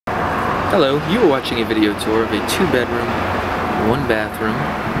Hello, you are watching a video tour of a 2-bedroom, 1-bathroom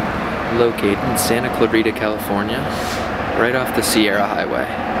located in Santa Clarita, California, right off the Sierra Highway.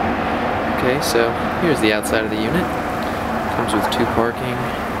 Okay, so here's the outside of the unit. Comes with 2 parking,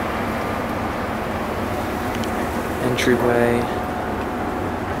 entryway,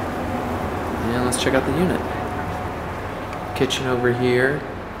 and let's check out the unit. Kitchen over here.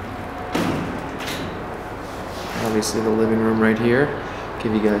 Obviously the living room right here.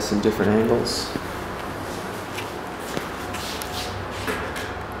 Give you guys some different angles.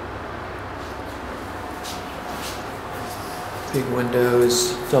 Big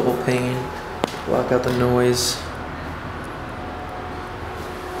windows, double pane, block out the noise.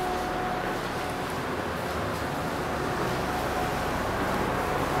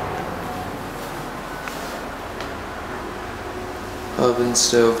 Oven,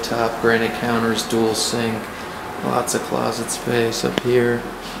 stove top, granite counters, dual sink. Lots of closet space up here.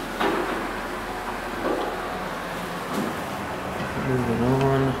 Moving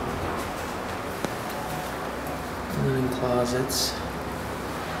on. Linen closets.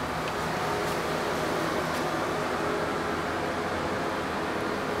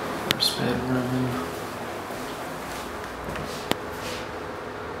 First bedroom.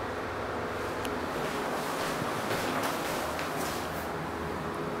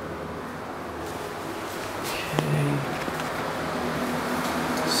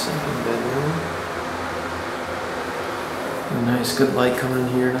 Second bedroom. A nice good light coming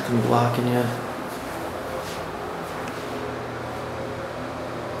in here, nothing blocking you.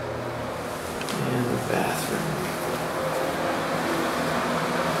 And the bathroom.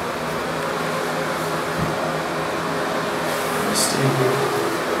 Stay here.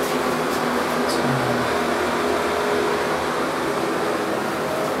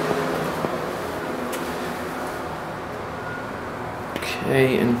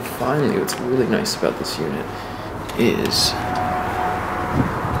 Okay, and finally, what's really nice about this unit is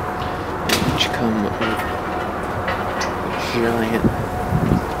each come with a giant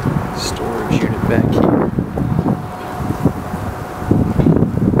storage unit back here.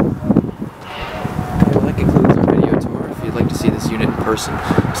 Okay, well, that concludes our video tour. If you'd like to see this unit in person,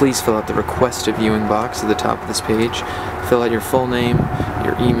 please fill out the request a viewing box at the top of this page. Fill out your full name,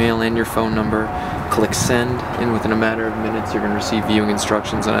 your email, and your phone number. Click send, and within a matter of minutes you're going to receive viewing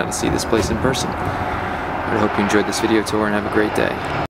instructions on how to see this place in person. I hope you enjoyed this video tour and have a great day.